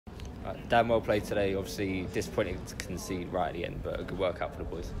Dan, well played today. Obviously disappointing to concede right at the end, but a good workout for the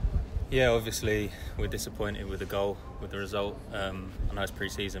boys. Yeah, obviously we're disappointed with the goal, with the result. I know it's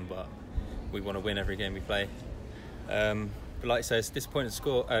pre-season, but we want to win every game we play. But like I say, it's disappointing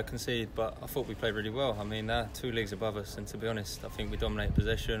to concede, but I thought we played really well. I mean, they're 2 leagues above us, and to be honest, I think we dominated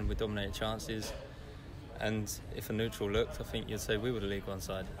possession, we dominated chances. And if a neutral looked, I think you'd say we were the League One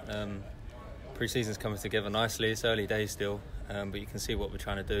side. Pre-season's coming together nicely. It's early days still, but you can see what we're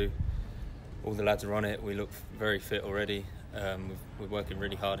trying to do. All the lads are on it. We look very fit already. We're working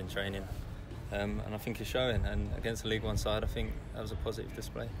really hard in training, and I think it's showing. And against the League One side, I think that was a positive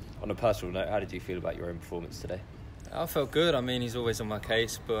display. On a personal note, how did you feel about your own performance today? I felt good. I mean, he's always on my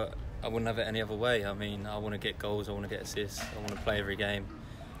case, but I wouldn't have it any other way. I mean, I want to get goals, I want to get assists, I want to play every game.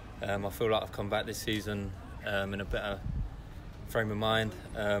 I feel like I've come back this season in a better frame of mind,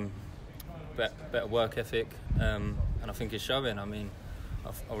 better work ethic, and I think it's showing. I mean,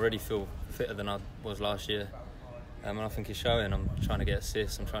 I already feel fitter than I was last year, and I think it's showing. I'm trying to get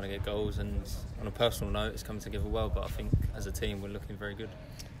assists, I'm trying to get goals, and on a personal note, it's coming together well, but I think as a team, we're looking very good.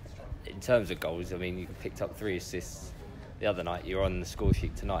 In terms of goals, I mean, you picked up 3 assists the other night. You're on the score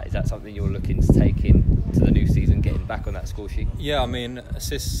sheet tonight. Is that something you're looking to take into the new season, getting back on that score sheet? Yeah, I mean,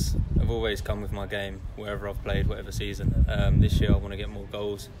 assists have always come with my game, wherever I've played, whatever season. This year I want to get more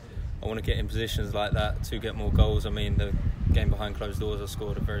goals. I want to get in positions like that to get more goals. I mean, the game behind closed doors, I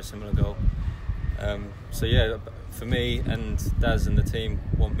scored a very similar goal. So yeah, for me and Daz and the team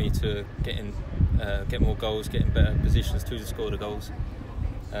want me to get more goals, get in better positions to score the goals.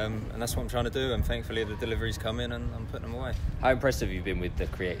 And that's what I'm trying to do, and thankfully the deliveries come in and I'm putting them away. How impressive have you been with the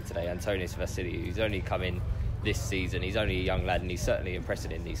creator today, Antonis Vassiliou? He's only come in this season, he's only a young lad, and he's certainly impressive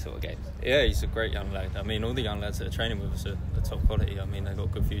in these sort of games. Yeah, he's a great young lad. I mean, all the young lads that are training with us are top quality. I mean, they've got a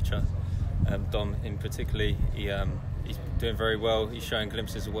good future. Dom in particular, he's doing very well. He's showing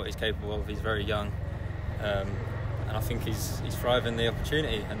glimpses of what he's capable of. He's very young, and I think he's thriving the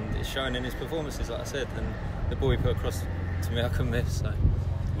opportunity, and it's showing in his performances, like I said. And the ball he put across to me, I couldn't miss. So.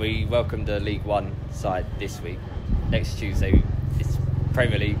 We welcomed the League One side this week. Next Tuesday, it's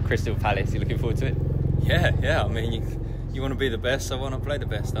Premier League, Crystal Palace. You looking forward to it? Yeah. I mean, you want to be the best. I want to play the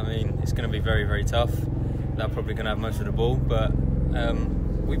best. I mean, it's going to be very, very tough. They're probably going to have most of the ball, but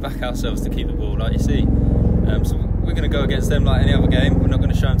we back ourselves to keep the ball, like you see. So we're going to go against them like any other game. We're not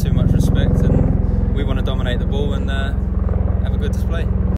going to show them too much respect, and we want to dominate the ball and have a good display.